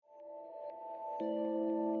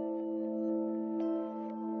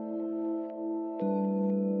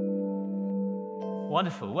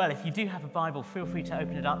Wonderful. Well, if you do have a Bible, feel free to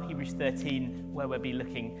open it up, Hebrews 13, where we'll be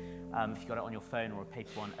looking, if you've got it on your phone or a paper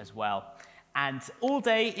one as well. And all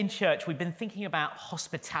day in church, we've been thinking about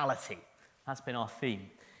hospitality. That's been our theme.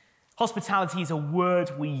 Hospitality is a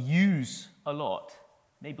word we use a lot.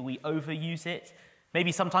 Maybe we overuse it.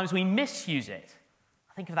 Maybe sometimes we misuse it.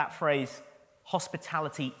 I think of that phrase,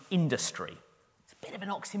 hospitality industry. It's a bit of an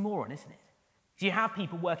oxymoron, isn't it? So you have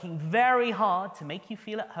people working very hard to make you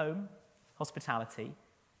feel at home, hospitality,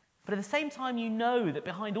 but at the same time you know that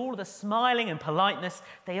behind all of the smiling and politeness,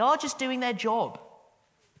 they are just doing their job.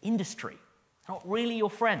 Industry, not really your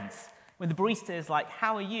friends. When the barista is like,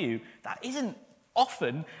 how are you? That isn't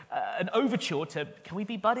often an overture to, can we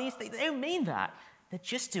be buddies? They don't mean that. They're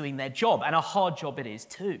just doing their job, and a hard job it is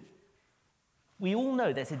too. We all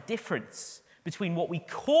know there's a difference between what we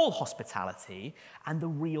call hospitality and the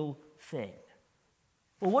real thing.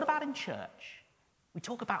 Well, what about in church? We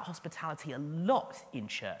talk about hospitality a lot in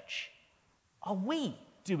church. Are we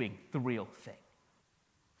doing the real thing?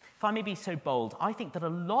 If I may be so bold, I think that a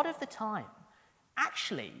lot of the time,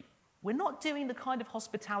 actually, we're not doing the kind of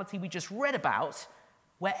hospitality we just read about.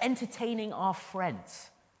 We're entertaining our friends.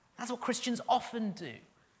 That's what Christians often do.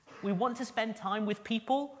 We want to spend time with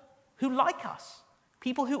people who like us,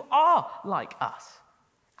 people who are like us.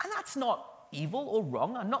 And that's not evil or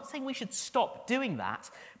wrong. I'm not saying we should stop doing that.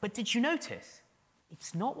 But did you notice?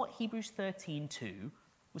 It's not what Hebrews 13:2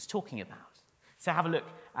 was talking about. So have a look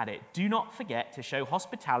at it. Do not forget to show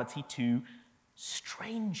hospitality to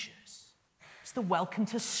strangers. It's the welcome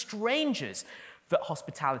to strangers that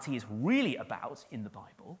hospitality is really about in the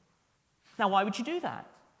Bible. Now, why would you do that?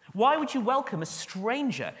 Why would you welcome a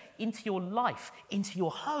stranger into your life, into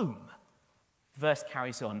your home? The verse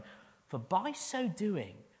carries on, for by so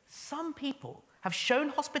doing, some people have shown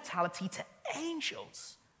hospitality to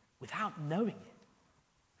angels without knowing it.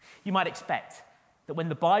 You might expect that when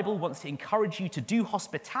the Bible wants to encourage you to do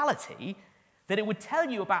hospitality, that it would tell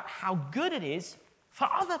you about how good it is for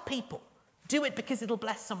other people. Do it because it'll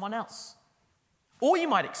bless someone else. Or you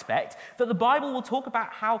might expect that the Bible will talk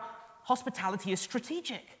about how hospitality is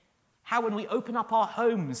strategic. How when we open up our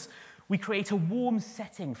homes, we create a warm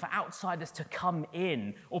setting for outsiders to come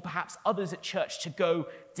in, or perhaps others at church to go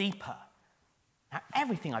deeper. Now,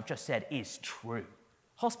 everything I've just said is true.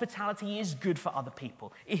 Hospitality is good for other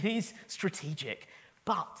people. It is strategic.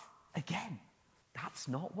 But, again, that's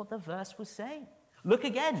not what the verse was saying. Look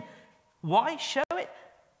again. Why show it?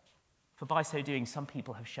 For by so doing, some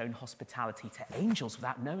people have shown hospitality to angels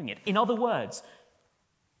without knowing it. In other words,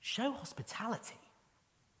 show hospitality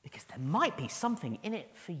because there might be something in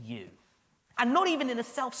it for you. And not even in a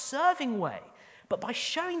self-serving way, but by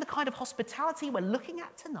showing the kind of hospitality we're looking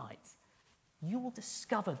at tonight, you will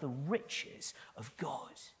discover the riches of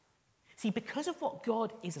God. See, because of what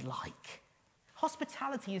God is like,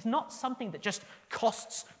 hospitality is not something that just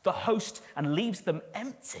costs the host and leaves them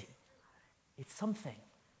empty. It's something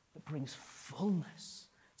that brings fullness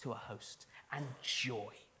to a host and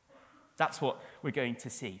joy. That's what we're going to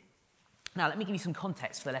see. Now, let me give you some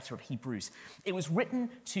context for the letter of Hebrews. It was written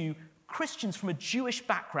to Christians from a Jewish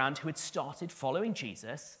background who had started following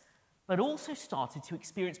Jesus, but also started to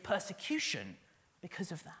experience persecution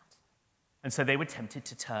because of that. And so they were tempted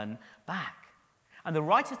to turn back. And the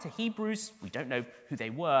writer to Hebrews, we don't know who they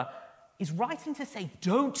were, is writing to say,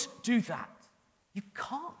 don't do that. You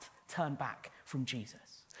can't turn back from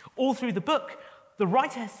Jesus. All through the book, the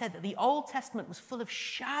writer has said that the Old Testament was full of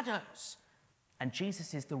shadows, and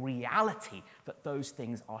Jesus is the reality that those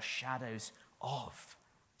things are shadows of.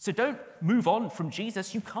 So don't move on from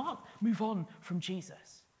Jesus. You can't move on from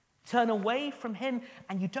Jesus. Turn away from him,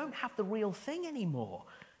 and you don't have the real thing anymore.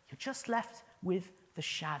 You're just left with the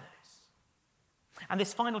shadows. And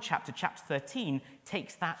this final chapter, chapter 13,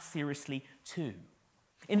 takes that seriously too.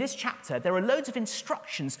 In this chapter, there are loads of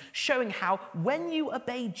instructions showing how when you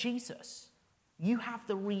obey Jesus, you have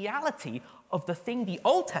the reality of the thing the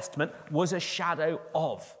Old Testament was a shadow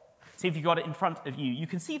of. So if you've got it in front of you, you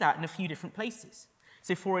can see that in a few different places.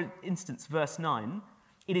 So for instance, verse 9,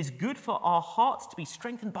 it is good for our hearts to be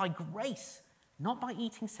strengthened by grace, not by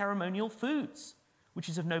eating ceremonial foods, which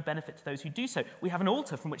is of no benefit to those who do so. We have an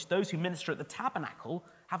altar from which those who minister at the tabernacle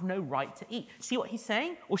have no right to eat. See what he's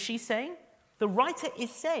saying, or she's saying? The writer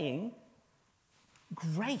is saying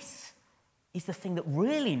grace is the thing that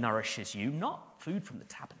really nourishes you, not food from the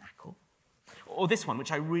tabernacle. Or this one,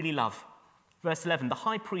 which I really love. Verse 11, the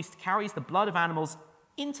high priest carries the blood of animals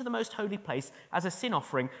into the most holy place as a sin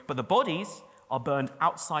offering, but the bodies are burned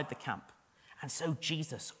outside the camp. And so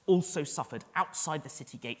Jesus also suffered outside the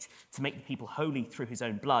city gate to make the people holy through his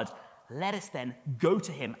own blood. Let us then go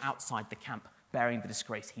to him outside the camp, bearing the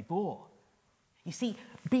disgrace he bore. You see,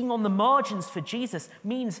 being on the margins for Jesus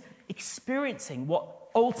means experiencing what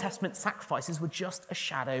Old Testament sacrifices were just a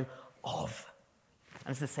shadow of.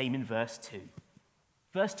 And it's the same in verse 2.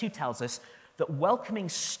 Verse 2 tells us that welcoming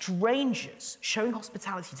strangers, showing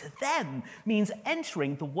hospitality to them, means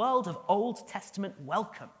entering the world of Old Testament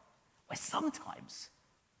welcome, where sometimes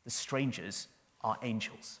the strangers are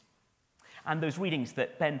angels. And those readings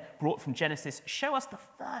that Ben brought from Genesis show us the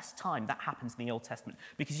first time that happens in the Old Testament,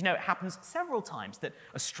 because you know it happens several times that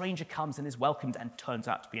a stranger comes and is welcomed and turns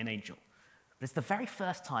out to be an angel. But it's the very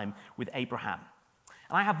first time with Abraham.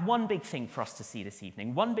 And I have one big thing for us to see this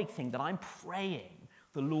evening, one big thing that I'm praying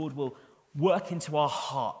the Lord will work into our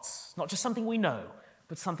hearts, not just something we know,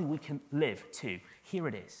 but something we can live too. Here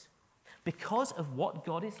it is. Because of what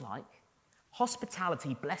God is like,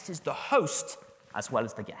 hospitality blesses the host as well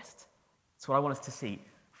as the guest. That's what I want us to see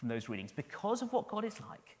from those readings. Because of what God is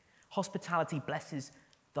like, hospitality blesses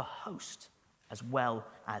the host as well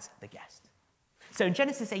as the guest. So in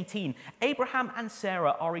Genesis 18, Abraham and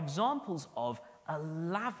Sarah are examples of a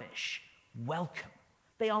lavish welcome.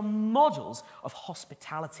 They are models of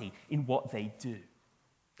hospitality in what they do.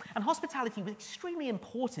 And hospitality was extremely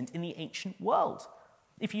important in the ancient world.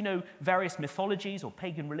 If you know various mythologies or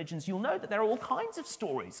pagan religions, you'll know that there are all kinds of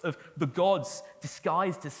stories of the gods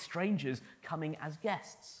disguised as strangers coming as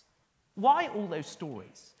guests. Why all those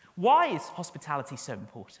stories? Why is hospitality so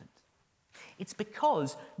important? It's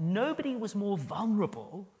because nobody was more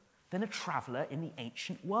vulnerable than a traveler in the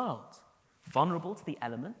ancient world. Vulnerable to the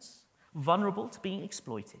elements, vulnerable to being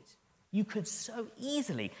exploited. You could so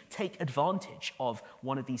easily take advantage of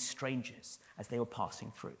one of these strangers as they were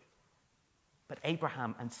passing through. But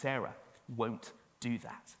Abraham and Sarah won't do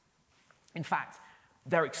that. In fact,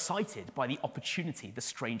 they're excited by the opportunity the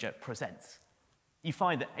stranger presents. You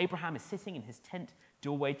find that Abraham is sitting in his tent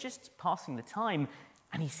doorway, just passing the time,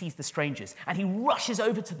 and he sees the strangers, and he rushes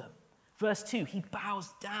over to them. Verse 2, he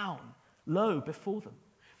bows down low before them.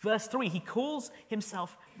 Verse 3, he calls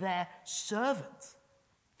himself their servant.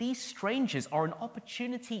 These strangers are an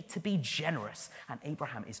opportunity to be generous, and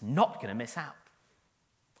Abraham is not going to miss out.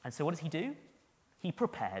 And so what does he do? He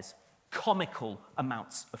prepares comical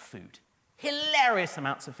amounts of food. Hilarious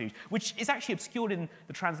amounts of food, which is actually obscured in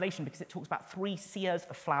the translation because it talks about 3 seahs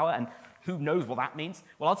of flour, and who knows what that means?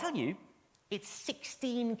 Well, I'll tell you, it's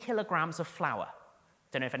 16 kilograms of flour.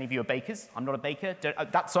 Don't know if any of you are bakers. I'm not a baker.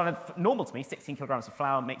 That's sort of normal to me. 16 kilograms of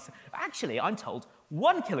flour makes... Actually, I'm told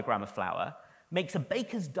 1 kilogram of flour makes a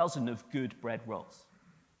baker's dozen of good bread rolls.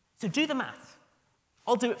 So do the math.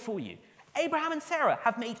 I'll do it for you. Abraham and Sarah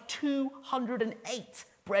have made 208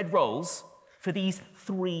 bread rolls for these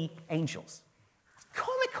 3 angels. It's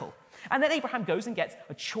comical. And then Abraham goes and gets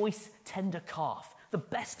a choice tender calf, the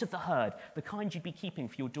best of the herd, the kind you'd be keeping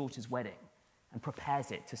for your daughter's wedding, and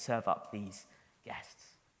prepares it to serve up these guests.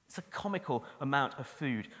 It's a comical amount of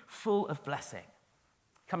food, full of blessing.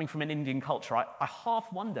 Coming from an Indian culture, I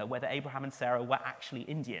half wonder whether Abraham and Sarah were actually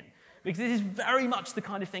Indian, because this is very much the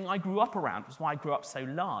kind of thing I grew up around, which is why I grew up so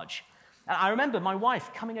large. And I remember my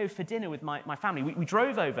wife coming over for dinner with my family. We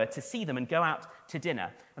drove over to see them and go out to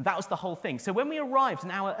dinner, and that was the whole thing. So when we arrived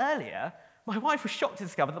an hour earlier, my wife was shocked to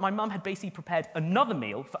discover that my mum had basically prepared another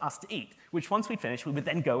meal for us to eat, which once we'd finished, we would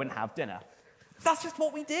then go and have dinner. That's just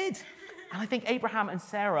what we did. And I think Abraham and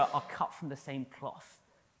Sarah are cut from the same cloth.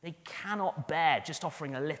 They cannot bear just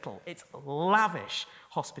offering a little. It's lavish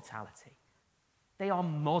hospitality. They are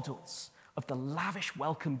models of the lavish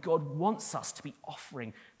welcome God wants us to be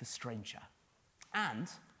offering the stranger. And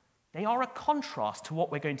they are a contrast to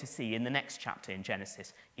what we're going to see in the next chapter in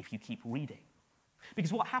Genesis if you keep reading.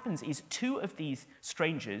 Because what happens is 2 of these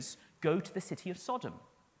strangers go to the city of Sodom,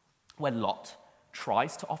 where Lot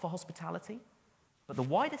tries to offer hospitality, but the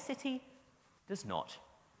wider city does not.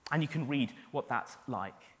 And you can read what that's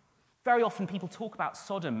like. Very often people talk about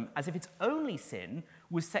Sodom as if its only sin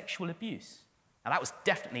was sexual abuse. Now that was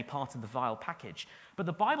definitely part of the vile package. But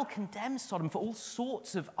the Bible condemns Sodom for all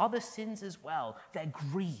sorts of other sins as well. Their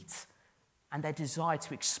greed and their desire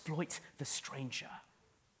to exploit the stranger.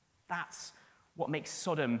 That's what makes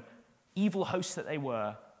Sodom, evil hosts that they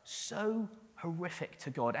were, so horrific to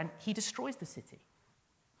God. And he destroys the city.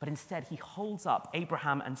 But instead, he holds up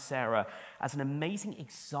Abraham and Sarah as an amazing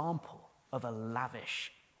example of a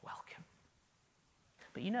lavish welcome.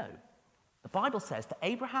 But you know, the Bible says that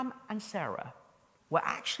Abraham and Sarah were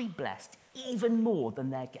actually blessed even more than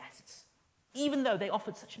their guests. Even though they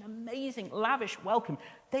offered such an amazing, lavish welcome,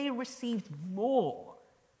 they received more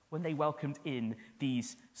when they welcomed in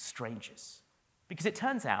these strangers. Because it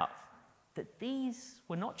turns out that these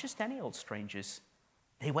were not just any old strangers.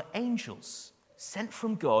 They were angels sent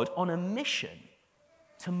from God on a mission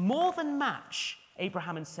to more than match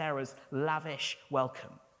Abraham and Sarah's lavish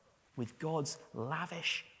welcome with God's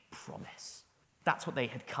lavish promise. That's what they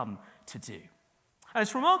had come to do. And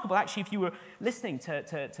it's remarkable, actually, if you were listening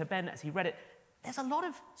to Ben as he read it, there's a lot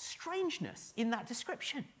of strangeness in that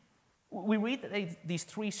description. We read that these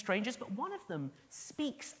three strangers, but one of them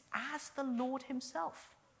speaks as the Lord himself.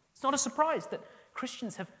 It's not a surprise that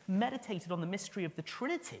Christians have meditated on the mystery of the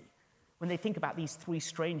Trinity when they think about these three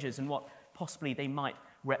strangers and what possibly they might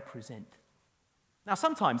represent. Now,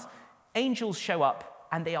 sometimes angels show up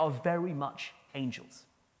and they are very much angels.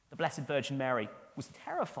 The Blessed Virgin Mary was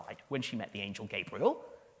terrified when she met the angel Gabriel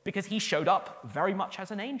because he showed up very much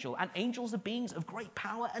as an angel, and angels are beings of great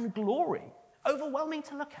power and glory, overwhelming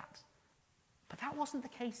to look at. But that wasn't the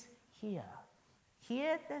case here.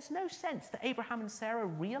 Here, there's no sense that Abraham and Sarah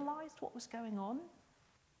realized what was going on.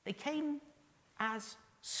 They came as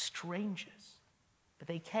strangers, but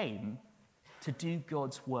they came to do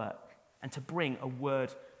God's work and to bring a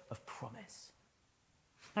word of promise.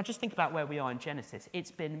 Now, just think about where we are in Genesis.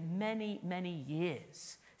 It's been many, many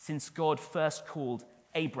years since God first called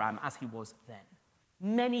Abram as he was then.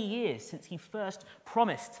 Many years since he first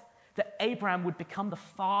promised that Abraham would become the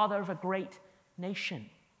father of a great nation.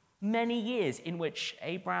 Many years in which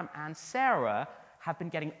Abraham and Sarah have been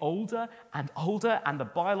getting older and older, and the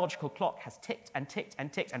biological clock has ticked and ticked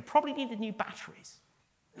and ticked and probably needed new batteries.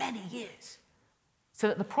 Many years. So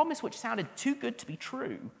that the promise which sounded too good to be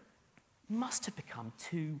true must have become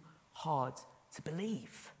too hard to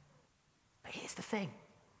believe. But here's the thing.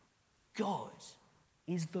 God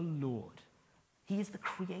is the Lord. He is the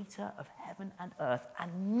creator of heaven and earth,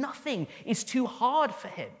 and nothing is too hard for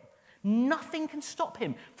him. Nothing can stop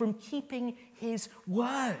him from keeping his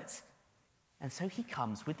word. And so he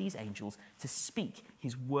comes with these angels to speak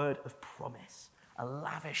his word of promise, a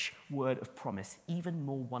lavish word of promise, even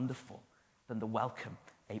more wonderful than the welcome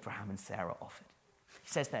Abraham and Sarah offered. He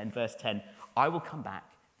says there in verse 10, "I will come back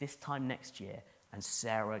this time next year, and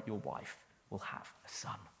Sarah, your wife, will have a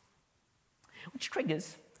son." Which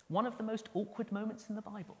triggers one of the most awkward moments in the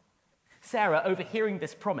Bible. Sarah, overhearing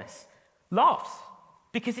this promise, laughs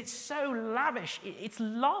because it's so lavish, it's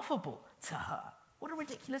laughable to her. What a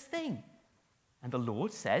ridiculous thing. And the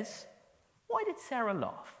Lord says, "Why did Sarah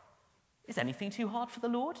laugh? Is anything too hard for the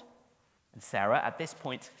Lord?" And Sarah, at this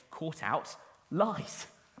point, caught out, lies.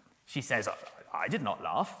 She says, "I did not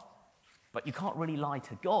laugh," but you can't really lie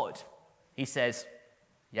to God. He says,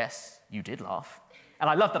 "Yes, you did laugh." And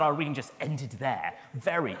I love that our reading just ended there.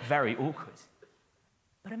 Very, very awkward.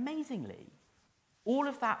 But amazingly, all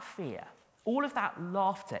of that fear, all of that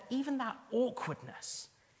laughter, even that awkwardness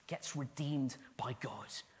gets redeemed by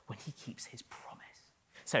God when he keeps his promise.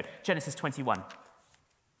 So, Genesis 21,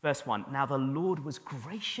 verse 1. "Now the Lord was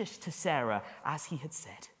gracious to Sarah as he had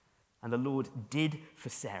said, and the Lord did for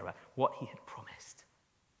Sarah what he had promised."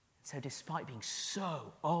 So despite being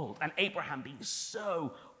so old, and Abraham being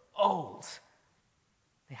so old,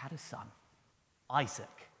 they had a son,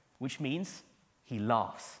 Isaac, which means he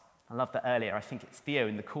laughs. I love that earlier. I think it's Theo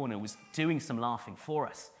in the corner was doing some laughing for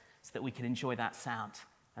us so that we can enjoy that sound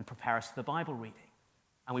and prepare us for the Bible reading.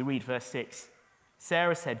 And we read verse 6.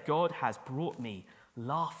 "Sarah said, 'God has brought me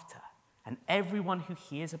laughter, and everyone who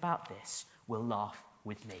hears about this will laugh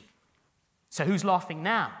with me.'" So who's laughing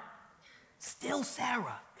now? Still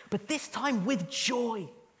Sarah, but this time with joy,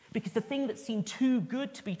 because the thing that seemed too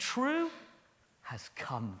good to be true has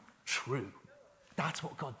come true. That's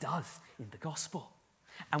what God does in the gospel.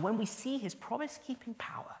 And when we see his promise-keeping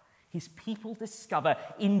power, his people discover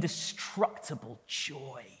indestructible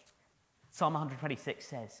joy. Psalm 126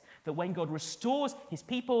 says that when God restores his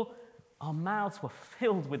people, our mouths were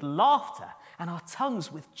filled with laughter and our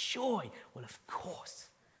tongues with joy. Well, of course.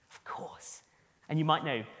 And you might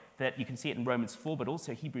know that you can see it in Romans 4, but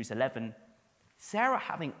also Hebrews 11. Sarah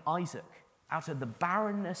having Isaac out of the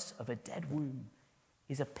barrenness of a dead womb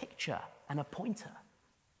is a picture and a pointer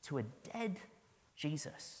to a dead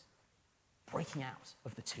Jesus breaking out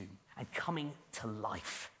of the tomb and coming to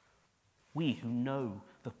life. We who know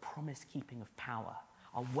the promise-keeping of power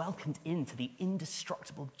are welcomed into the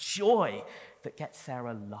indestructible joy that gets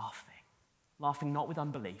Sarah laughing. Laughing not with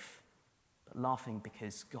unbelief, but laughing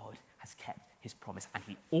because God has kept his promise. And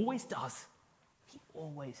he always does. He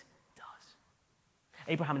always does.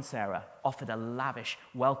 Abraham and Sarah offered a lavish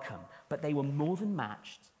welcome, but they were more than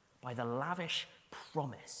matched by the lavish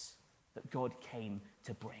promise that God came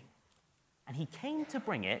to bring. And he came to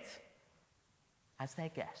bring it as their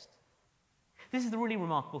guest. This is the really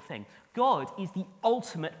remarkable thing. God is the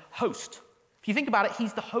ultimate host. If you think about it,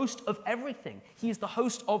 he's the host of everything. He is the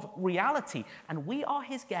host of reality, and we are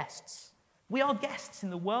his guests. We are guests in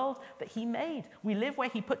the world that he made. We live where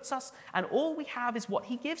he puts us, and all we have is what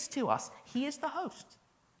he gives to us. He is the host.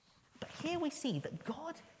 But here we see that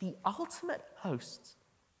God, the ultimate host,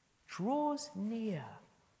 draws near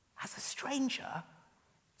as a stranger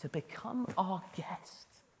to become our guest.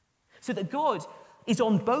 So that God is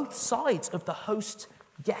on both sides of the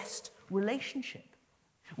host-guest relationship,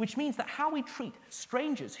 which means that how we treat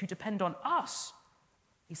strangers who depend on us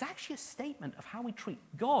is actually a statement of how we treat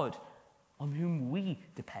God on whom we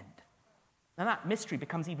depend. And that mystery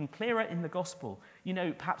becomes even clearer in the gospel. You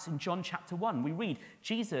know, perhaps in John chapter 1, we read,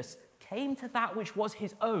 Jesus came to that which was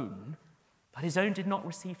his own, but his own did not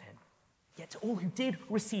receive him. Yet to all who did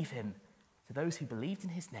receive him, to those who believed in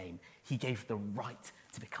his name, he gave the right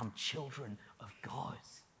to become children of God.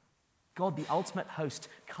 God, the ultimate host,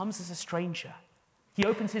 comes as a stranger. He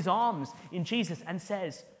opens his arms in Jesus and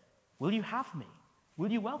says, will you have me?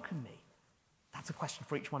 Will you welcome me? That's a question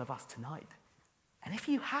for each one of us tonight. And if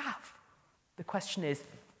you have, the question is,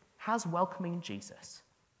 has welcoming Jesus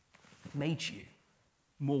made you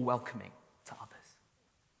more welcoming to others?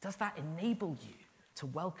 Does that enable you to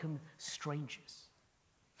welcome strangers?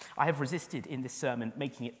 I have resisted in this sermon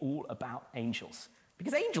making it all about angels,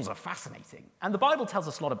 because angels are fascinating, and the Bible tells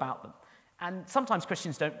us a lot about them. And sometimes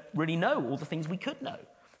Christians don't really know all the things we could know.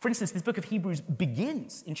 For instance, this book of Hebrews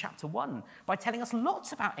begins in chapter 1 by telling us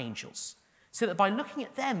lots about angels, so that by looking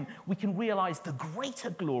at them, we can realize the greater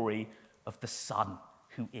glory of the Son,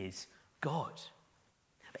 who is God.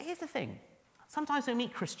 But here's the thing. Sometimes we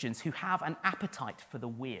meet Christians who have an appetite for the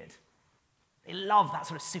weird. They love that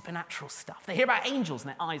sort of supernatural stuff. They hear about angels and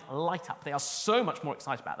their eyes light up. They are so much more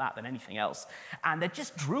excited about that than anything else. And they're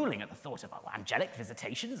just drooling at the thought of angelic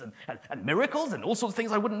visitations and miracles and all sorts of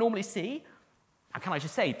things I wouldn't normally see. And can I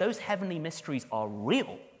just say, those heavenly mysteries are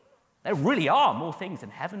real. There really are more things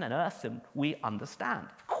in heaven and earth than we understand.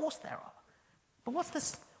 Of course there are. But what's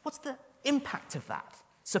the impact of that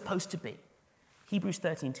supposed to be? Hebrews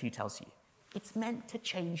 13:2 tells you, it's meant to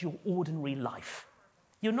change your ordinary life.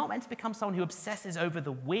 You're not meant to become someone who obsesses over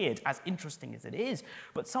the weird, as interesting as it is,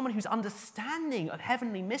 but someone whose understanding of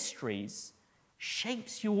heavenly mysteries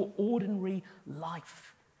shapes your ordinary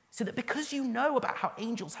life. So that because you know about how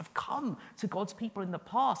angels have come to God's people in the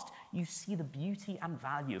past, you see the beauty and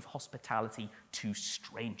value of hospitality to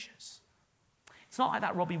strangers. It's not like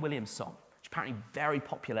that Robbie Williams song, which is apparently very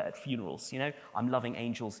popular at funerals, you know, I'm loving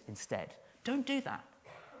angels instead. Don't do that.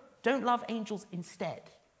 Don't love angels instead.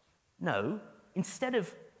 No, instead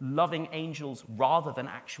of loving angels rather than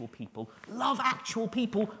actual people, love actual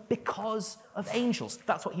people because of angels.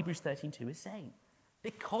 That's what Hebrews 13:2 is saying.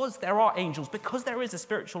 Because there are angels, because there is a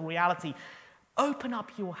spiritual reality, open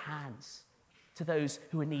up your hands to those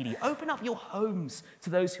who are needy. Open up your homes to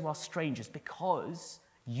those who are strangers, because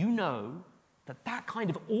you know that that kind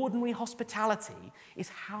of ordinary hospitality is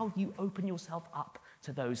how you open yourself up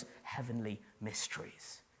to those heavenly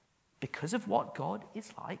mysteries. Because of what God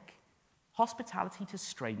is like, hospitality to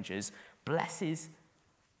strangers blesses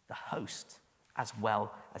the host as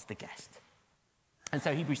well as the guest. And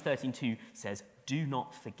so Hebrews 13:2 says, do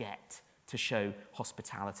not forget to show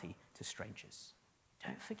hospitality to strangers.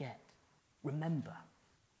 Don't forget. Remember.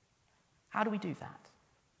 How do we do that?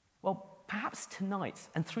 Well, perhaps tonight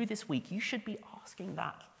and through this week, you should be asking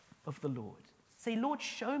that of the Lord. Say, Lord,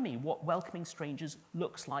 show me what welcoming strangers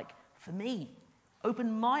looks like for me.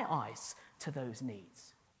 Open my eyes to those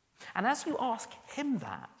needs. And as you ask him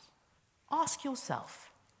that, ask yourself,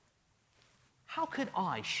 how could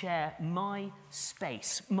I share my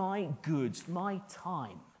space, my goods, my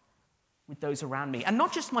time with those around me? And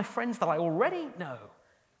not just my friends that I already know,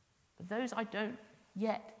 but those I don't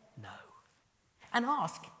yet know. And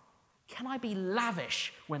ask, can I be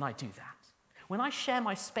lavish when I do that? When I share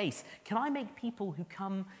my space, can I make people who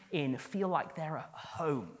come in feel like they're at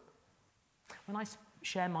home? When I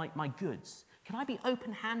share my goods, can I be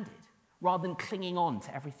open-handed rather than clinging on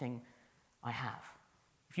to everything I have?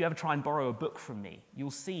 If you ever try and borrow a book from me, you'll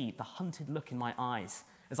see the hunted look in my eyes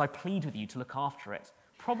as I plead with you to look after it.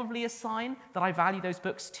 Probably a sign that I value those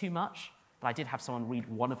books too much, but I did have someone read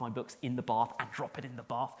one of my books in the bath and drop it in the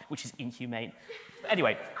bath, which is inhumane.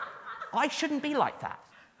 Anyway, I shouldn't be like that.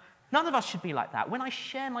 None of us should be like that. When I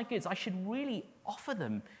share my goods, I should really offer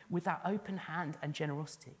them with that open hand and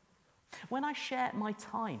generosity. When I share my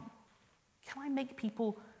time, can I make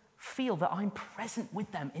people feel that I'm present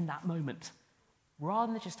with them in that moment,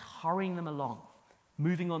 rather than just hurrying them along,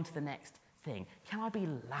 moving on to the next thing? Can I be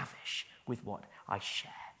lavish with what I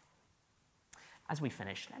share? As we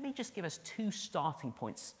finish, let me just give us two starting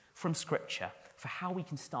points from Scripture for how we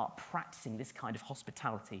can start practicing this kind of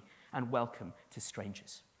hospitality and welcome to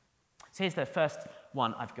strangers. So here's the first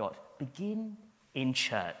one I've got. Begin in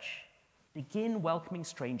church. Begin welcoming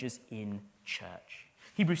strangers in church.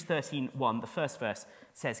 Hebrews 13:1, the first verse,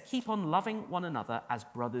 says, keep on loving one another as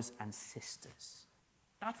brothers and sisters.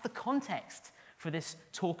 That's the context for this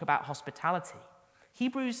talk about hospitality.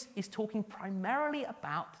 Hebrews is talking primarily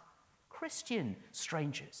about Christian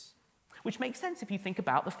strangers, which makes sense if you think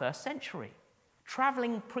about the first century.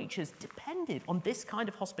 Traveling preachers depended on this kind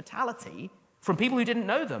of hospitality from people who didn't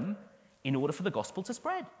know them in order for the gospel to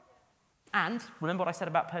spread. And remember what I said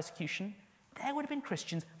about persecution? There would have been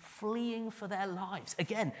Christians fleeing for their lives.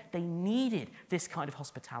 Again, they needed this kind of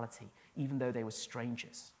hospitality, even though they were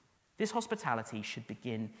strangers. This hospitality should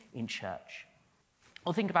begin in church.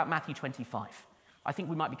 Or think about Matthew 25. I think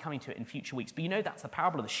we might be coming to it in future weeks, but you know that's the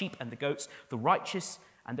parable of the sheep and the goats, the righteous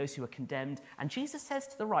and those who are condemned. And Jesus says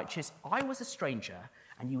to the righteous, I was a stranger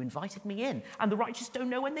and you invited me in. And the righteous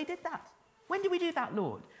don't know when they did that. When did we do that,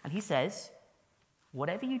 Lord? And he says,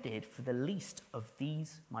 whatever you did for the least of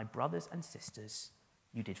these, my brothers and sisters,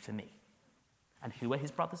 you did for me. And who are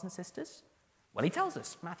his brothers and sisters? Well, he tells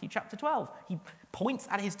us, Matthew chapter 12. He points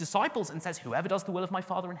at his disciples and says, whoever does the will of my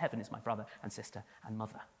Father in heaven is my brother and sister and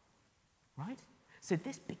mother. Right? So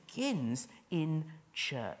this begins in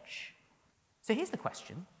church. So here's the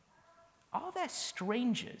question. Are there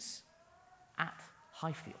strangers at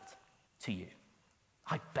Highfield to you?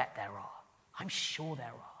 I bet there are. I'm sure there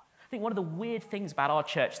are. I think one of the weird things about our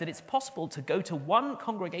church that it's possible to go to one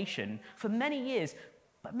congregation for many years,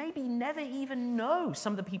 but maybe never even know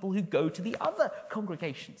some of the people who go to the other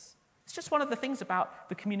congregations. It's just one of the things about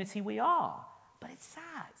the community we are. But it's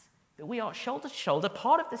sad that we are shoulder to shoulder,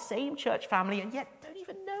 part of the same church family, and yet don't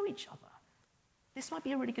even know each other. This might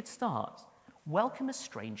be a really good start. Welcome a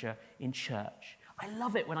stranger in church. I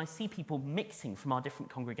love it when I see people mixing from our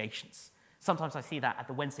different congregations. Sometimes I see that at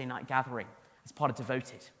the Wednesday night gathering as part of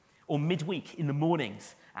Devoted, or midweek in the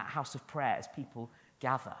mornings at House of Prayer as people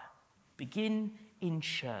gather. Begin in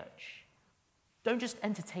church. Don't just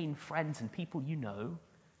entertain friends and people you know,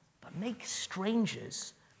 but make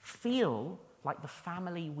strangers feel like the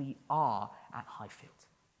family we are at Highfield.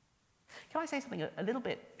 Can I say something a little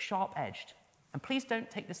bit sharp-edged? And please don't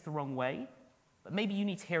take this the wrong way, but maybe you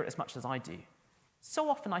need to hear it as much as I do. So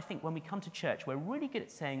often I think when we come to church, we're really good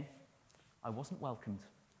at saying, I wasn't welcomed.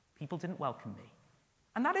 People didn't welcome me.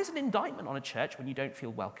 And that is an indictment on a church when you don't feel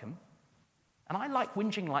welcome. And I like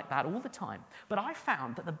whinging like that all the time. But I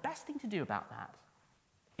found that the best thing to do about that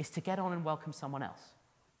is to get on and welcome someone else.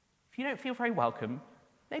 If you don't feel very welcome,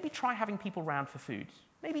 maybe try having people round for food.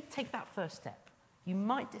 Maybe take that first step. You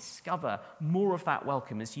might discover more of that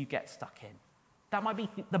welcome as you get stuck in. That might be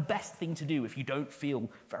the best thing to do if you don't feel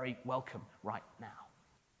very welcome right now.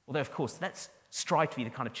 Although, of course, let's strive to be the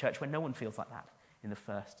kind of church where no one feels like that in the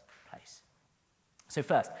first place. So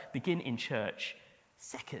first, begin in church.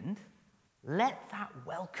 Second, let that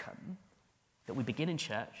welcome that we begin in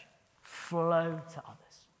church flow to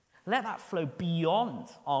others. Let that flow beyond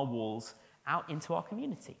our walls out into our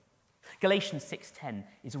community. Galatians 6:10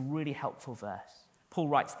 is a really helpful verse. Paul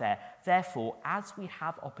writes there, therefore, as we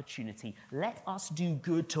have opportunity, let us do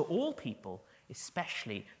good to all people,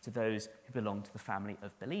 especially to those who belong to the family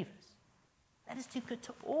of believers. Let us do good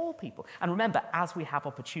to all people. And remember, as we have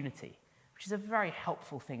opportunity, which is a very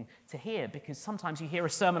helpful thing to hear, because sometimes you hear a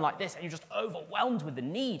sermon like this and you're just overwhelmed with the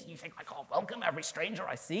need. You think, I can't welcome every stranger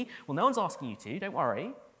I see. Well, no one's asking you to, don't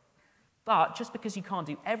worry. But just because you can't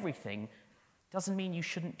do everything doesn't mean you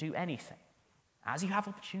shouldn't do anything. As you have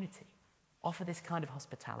opportunity, offer this kind of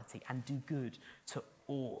hospitality and do good to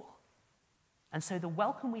all. And so the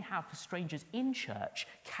welcome we have for strangers in church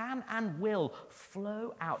can and will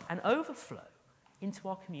flow out and overflow into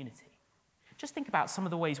our community. Just think about some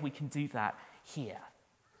of the ways we can do that here.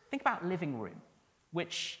 Think about living room,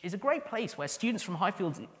 which is a great place where students from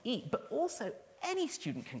Highfield eat, but also any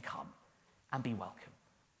student can come and be welcome.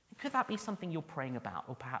 Could that be something you're praying about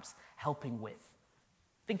or perhaps helping with?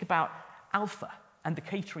 Think about Alpha and the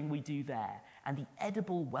catering we do there and the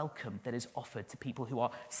edible welcome that is offered to people who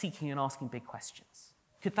are seeking and asking big questions.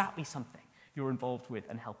 Could that be something you're involved with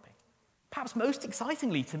and helping? Perhaps most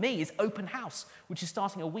excitingly to me is Open House, which is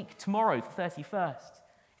starting a week tomorrow, the 31st.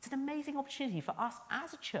 It's an amazing opportunity for us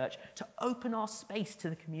as a church to open our space to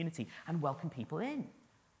the community and welcome people in.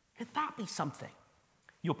 Could that be something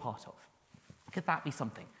you're part of? Could that be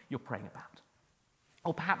something you're praying about?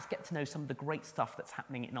 Or perhaps get to know some of the great stuff that's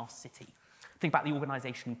happening in our city. Think about the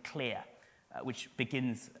organisation Clear, which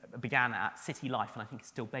began at City Life, and I think is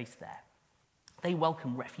still based there. They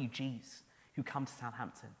welcome refugees who come to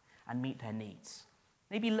Southampton and meet their needs.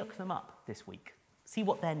 Maybe look them up this week. See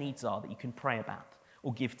what their needs are that you can pray about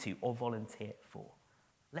or give to or volunteer for.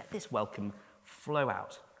 Let this welcome flow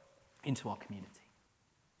out into our community.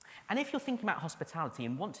 And if you're thinking about hospitality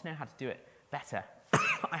and want to know how to do it better,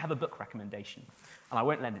 I have a book recommendation, and I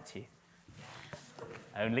won't lend it to you.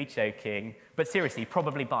 Only joking. But seriously,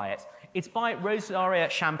 probably buy it. It's by Rosaria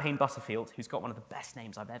Champagne Butterfield, who's got one of the best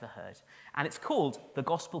names I've ever heard. And it's called The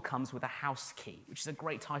Gospel Comes with a House Key, which is a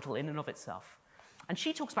great title in and of itself. And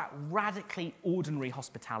she talks about radically ordinary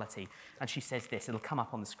hospitality. And she says this, it'll come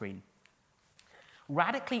up on the screen.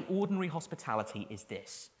 Radically ordinary hospitality is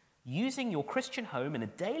this: using your Christian home in a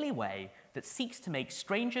daily way that seeks to make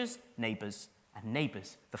strangers neighbors and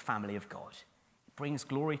neighbors the family of God. It brings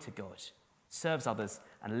glory to God, serves others,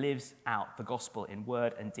 and lives out the gospel in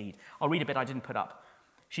word and deed. I'll read a bit I didn't put up.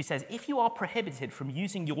 She says, if you are prohibited from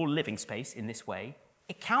using your living space in this way,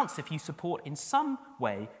 it counts if you support in some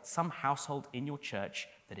way some household in your church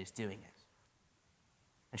that is doing it.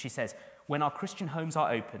 And she says, when our Christian homes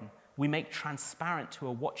are open, we make transparent to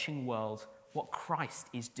a watching world what Christ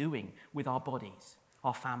is doing with our bodies,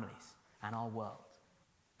 our families, and our world.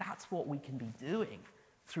 That's what we can be doing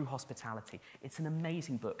through hospitality. It's an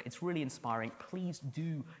amazing book. It's really inspiring. Please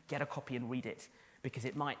do get a copy and read it, because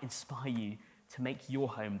it might inspire you to make your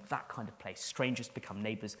home that kind of place. Strangers become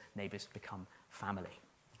neighbors, neighbors become family.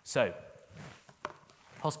 So,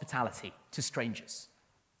 hospitality to strangers.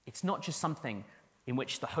 It's not just something in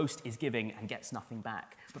which the host is giving and gets nothing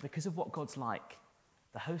back, but because of what God's like,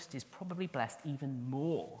 the host is probably blessed even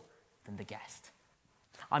more than the guest.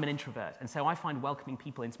 I'm an introvert, and so I find welcoming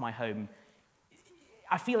people into my home,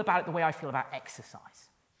 I feel about it the way I feel about exercise.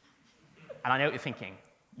 And I know what you're thinking.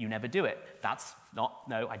 You never do it. That's not,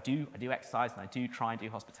 no, I do exercise, and I do try and do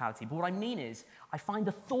hospitality. But what I mean is, I find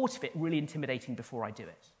the thought of it really intimidating before I do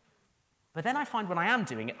it. But then I find when I am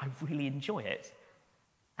doing it, I really enjoy it.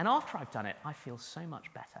 And after I've done it, I feel so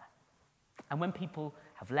much better. And when people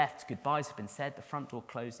have left, goodbyes have been said, the front door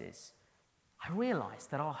closes, I realize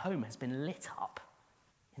that our home has been lit up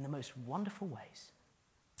in the most wonderful ways.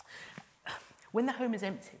 When the home is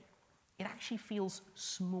empty, it actually feels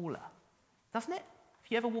smaller, doesn't it? If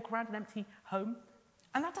you ever walk around an empty home,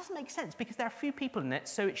 and that doesn't make sense because there are few people in it,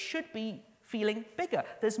 so it should be feeling bigger.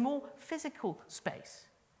 There's more physical space.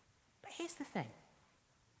 But here's the thing.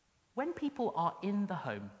 When people are in the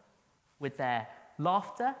home with their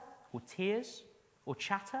laughter or tears or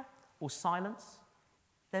chatter or silence,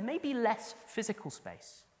 there may be less physical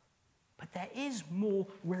space, but there is more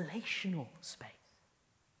relational space.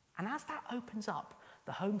 And as that opens up,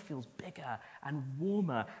 the home feels bigger and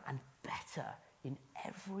warmer and better in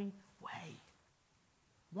every way.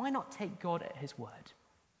 Why not take God at his word?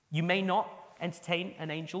 You may not entertain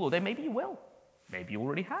an angel, or maybe you will. Maybe you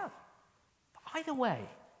already have. But either way,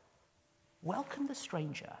 welcome the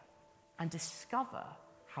stranger and discover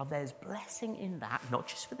how there's blessing in that, not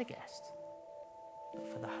just for the guest, but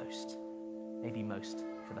for the host. Maybe most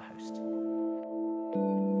for the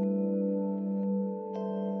host.